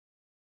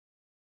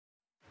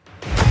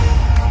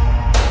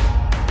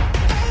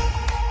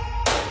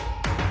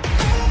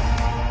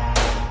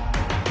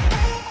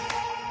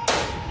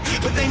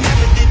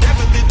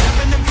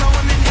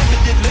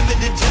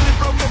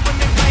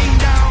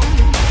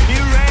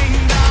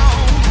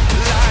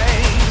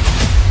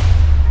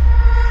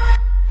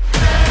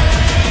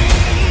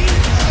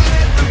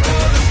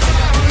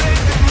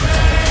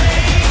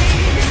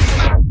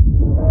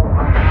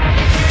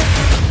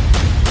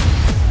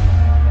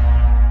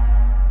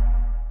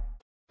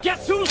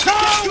Guess who's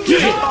home?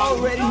 Yeah.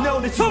 Already know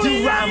that you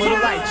do rhyme with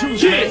a light too.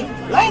 Yeah.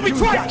 Obi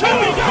twice,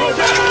 Kobe, go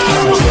down.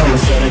 I'm a drama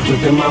setter,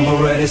 gripping my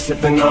Beretta,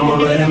 sipping on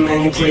Beretta.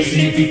 Man, you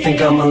crazy if you think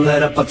I'ma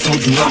let up. I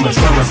told you I'm a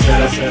drama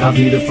setter. I'll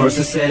be the first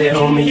to set it,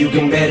 homie. You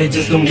can bet it,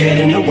 just don't get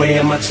in the way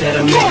of my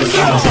cheddar. Niggas,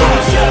 I'm a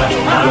drama setter.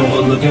 I don't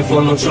go looking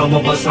for no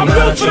trouble, but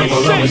somehow the trouble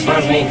always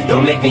finds me.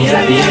 Don't make me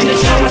happy in the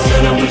drama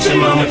center with your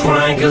mama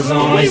crying, cause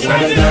only son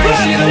is dying.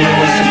 She don't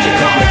know it's just to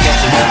come and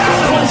catch you.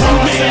 Cause I'm a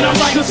drama setter. I'm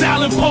like a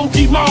silent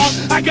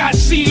Pokemon. I got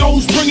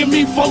COs bringing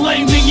me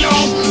filet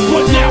mignon.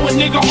 But now a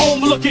nigga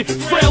home looking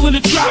frail in the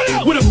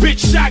drop with a big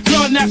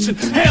shotgun that's in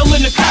hell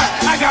in the cop.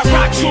 I got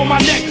rocks on my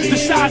neck the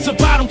size of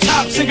bottom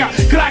tops. I got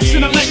Glocks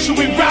in the lecture,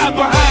 we ride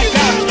behind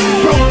cops.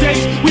 Broke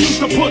days, we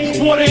used to put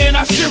water in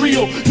our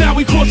cereal. Now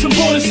we cross some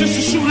borders just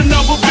to shoot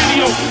another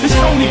video. It's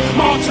Tony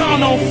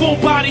Montana, full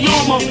body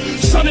armor.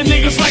 Son of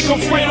niggas like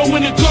Alfredo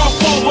in the golf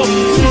over.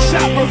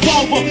 Two-shot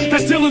revolver,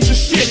 that Dillinger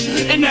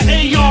shit. In the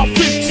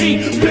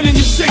AR-15, been in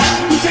your six.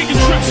 We taking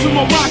trips to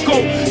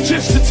Morocco,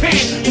 just to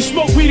tan. We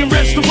smoke weed in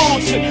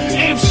restaurants in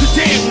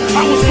Amsterdam.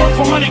 I was worth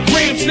 100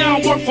 grams, now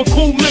I'm worth a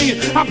cool million.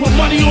 I put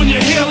money on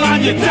your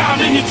hairline, your dime,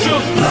 and your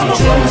jug. I'm a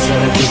drama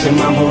setter, gripping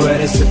my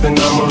Beretta, sipping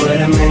on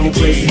Beretta. Man, you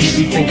crazy if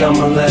you think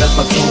I'ma let up.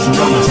 I told you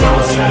I'm a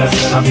drama setter.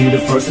 I'll be the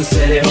first to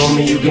set it,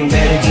 homie. You can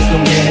bet it, just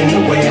don't get in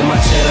the way of my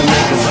cheddar,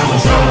 man, cause I'm a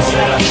drama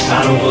setter. I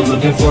don't go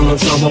looking for no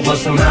trouble, but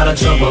somehow the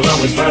trouble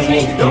always finds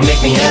me. Don't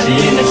make me happy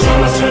in the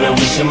drama center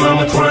with your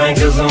mama crying,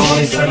 cause the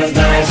only son is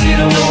dying. She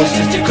don't know it's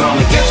just to call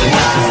me, catch your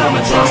nuts, cause I'm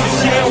a drama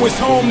setter. Jail is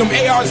home, them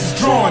ARs is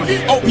drawn.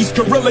 Obi's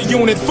guerrilla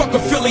unit, fuck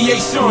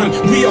affiliation.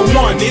 We are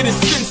one, it is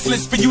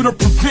senseless for you to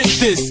prevent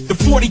this. The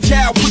 40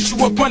 cal put you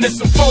up under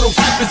some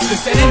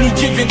photosynthesis. At any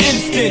given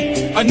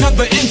instant,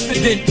 another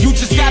incident. You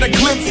just got a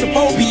glimpse of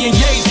Obi and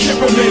Ye's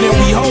temperament, and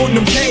we holding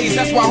them days.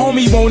 That's why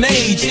homie won't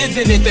age,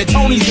 isn't it? That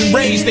Tony's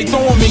enraged, they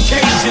throw him in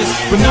cages.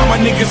 But now my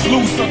niggas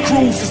loose, our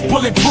cruise is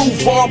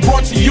bulletproof. All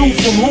brought to you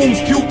from whom's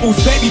pupils,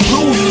 baby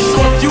blues. It's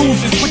short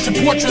fuses, put your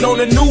portrait on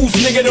the news.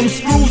 Nigga, them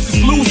screws is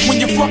loose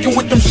when you're fucking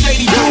with them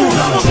shady dudes.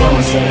 I'm a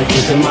drama setter,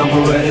 gripping my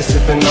Beretta,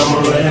 sipping on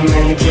Beretta.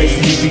 Man, you crazy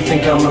if you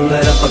think I'ma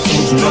let up. I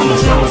told you I'm a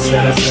drama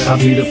setter. I'll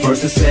be the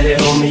first to set it,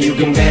 homie. You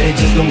can bet it,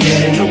 just don't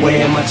get in the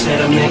way of my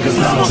cheddar, man, cause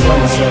I'm a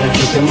drama setter.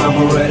 Gripping my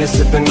Beretta,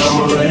 sipping on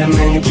Beretta.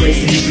 Man, you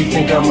crazy if you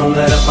think I'ma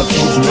let up. I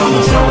told you I'm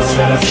a drama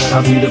setter.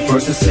 I'll be the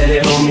first to set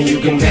it, homie. You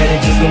can bet it,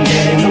 just don't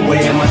get in the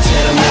way of my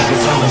cheddar, man,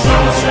 cause I'm a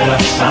drama setter.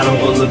 I don't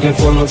go looking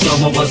for no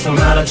trouble, but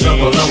somehow the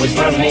trouble always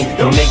finds me.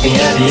 Don't make me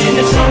happy in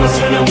the drama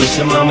center with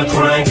your mama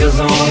crying, cause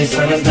the only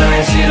son is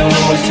dying. She don't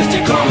know it's just to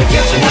call me,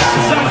 catch your nuts,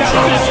 cause I'm a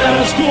drama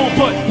setter. School,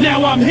 but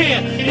now I'm here.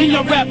 In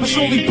your rappers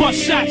only bust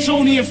shots,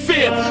 only in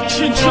fear.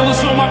 Chinchillas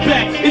on my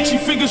back, itchy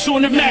fingers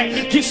on the Mac.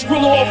 Get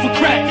Skrilla off a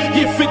crack,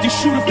 get 50,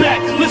 shoot it back.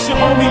 Listen,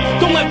 homie,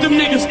 don't let them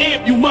niggas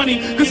amp you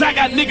money, cause I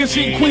got niggas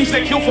in Queens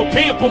that kill for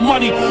pamper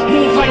money.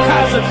 Move like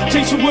Kaiser,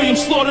 Jason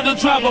Williams slaughter the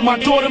driver. My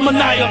daughter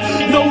Mania,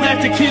 know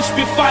that the kids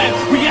spit fire.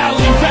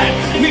 Reality rap,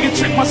 nigga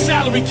check my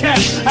salary cap.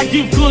 I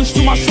give guns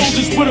to my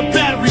soldiers with a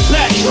battery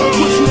pack.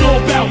 What you know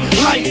about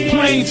light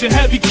planes and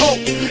heavy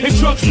coke and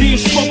drugs being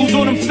smuggled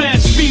on them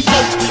fast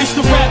speedboats? It's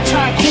the rap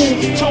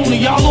tycoon, Tony,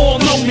 y'all all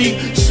know me.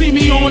 See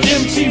me on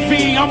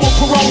MTV, I'm on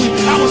parolee.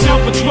 I was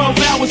out for 12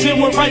 hours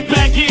and we're right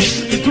back in.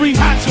 The 3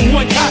 hots and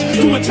 1 cop,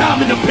 doing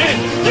time in the pen.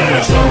 I'm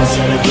a drama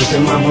setter,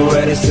 gripping my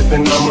Beretta,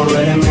 sipping on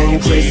Beretta. Man, you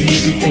crazy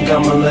if you think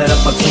I'ma let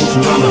up. I told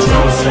you I'm a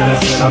drama setter.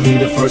 I'll be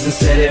the first to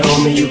set it,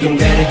 homie. You can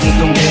bet it, just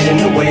don't get in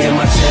the way of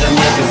my cheddar,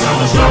 man, cause I'm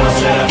a drama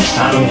setter.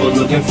 I don't go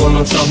looking for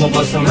no trouble,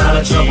 but somehow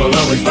the trouble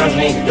always finds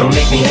me. Don't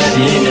make me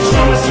happy in the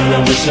drama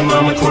center with your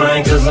mama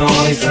crying, cause the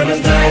only son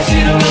is dying.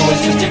 She don't know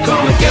it's just to call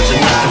me, catch your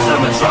nuts, cause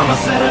I'm a drama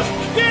setter.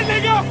 Yeah,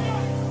 nigga!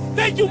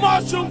 Thank you,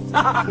 Marshall!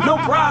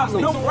 No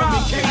problem. No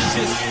problem.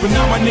 Cages. But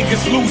now my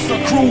niggas loose, our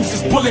cruise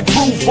is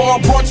bulletproof. All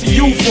brought to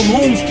you from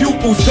whom's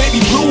pupils, baby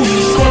blues.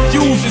 It's short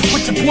fuses,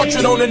 put your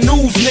portrait on the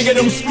news. Nigga,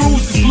 them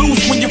screws is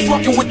loose when you're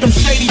fucking with them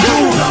shady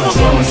dudes. I'm a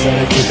drama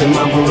setter, gripping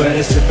my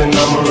Beretta, sipping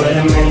on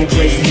Beretta. Man, you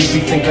crazy if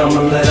you think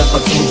I'ma let up. I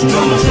told you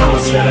I'm a drama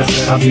setter.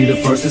 I'll be the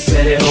first to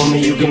set it,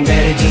 homie. You can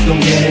bet it, just don't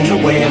get in the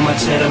way of my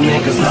cheddar, man,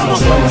 cause I'm a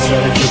drama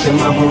setter. Gripping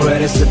my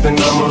Beretta, sipping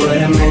on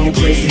Beretta. Man, you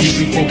crazy if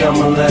you think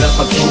I'ma let up.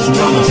 I told you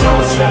I'm a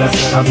drama setter.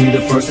 I'll be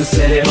the first to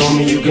set it,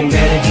 homie. You can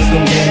bet it, just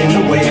don't get in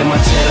the way of my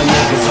cheddar,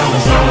 man, cause I'm a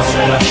drama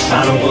setter. I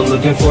don't go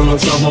looking for no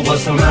trouble, but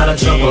somehow the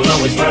trouble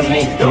always finds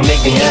me. Don't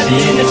make me happy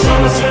in the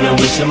drama center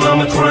with your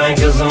mama crying,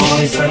 cause the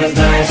only son is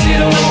dying. She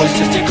don't know it's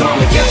just to call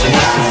me, catch your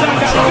nuts, cause I'm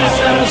a drama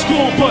setter.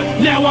 School, but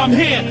now I'm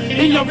here.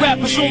 In your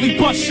rappers only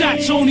bust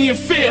shots, only in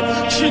fear.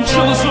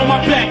 Chinchillas on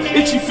my back,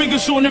 itchy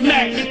fingers on the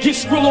Mac. Get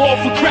Skrilla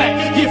off a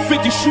crack, get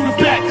 50, shoot it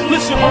back.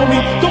 Listen, homie,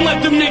 don't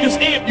let them niggas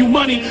amp you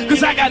money,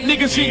 cause I got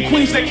niggas in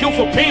Queens that kill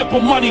for pamper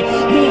money.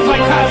 Move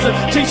like Kaiser,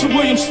 Jason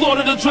Williams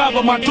slaughter the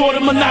driver. My daughter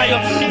Mania,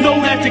 know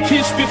that the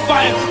kids spit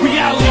fire.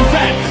 Reality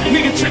rap,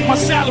 nigga check my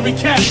salary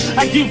cap.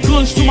 I give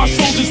guns to my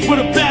soldiers with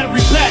a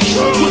battery pack.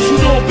 What you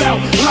know about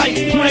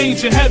light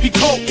planes and heavy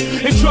coke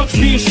and drugs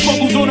being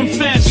smuggled on them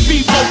fast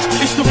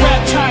speedboats? It's the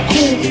rap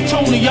tycoon,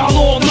 Tony, y'all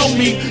all know me.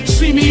 me.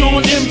 See me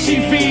on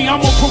MTV,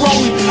 I'm on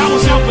parolee. I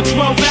was out for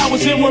 12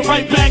 hours and we're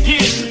right back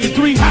in. The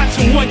 3 hots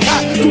and 1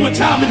 cop, doing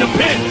time in the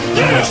pen.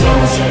 I'm a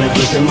trauma setter,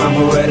 gripping my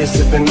Beretta,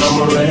 sipping on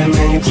Beretta.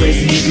 Man, you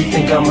crazy if you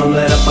think I'ma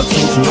let up. I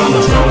told you I'm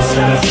a trauma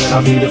setter.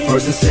 I'll be the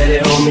first to set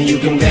it, homie. You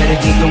can bet it,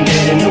 just don't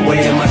get in the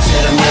way of my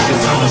cheddar, man,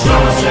 cause I'm a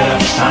trauma setter.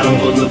 I don't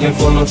go looking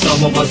for no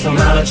trouble, but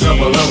somehow the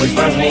trouble always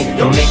finds me.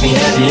 Don't make me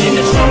happy in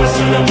the trauma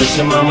center with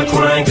your mama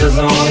crying cause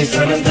her only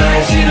son is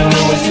dying. She don't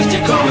know it's just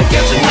your karma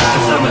catching up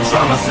cause I'm a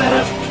trauma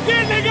setter.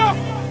 Yeah,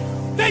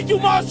 nigga! Thank you,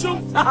 Marshall!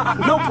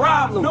 No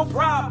problem, no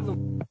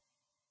problem.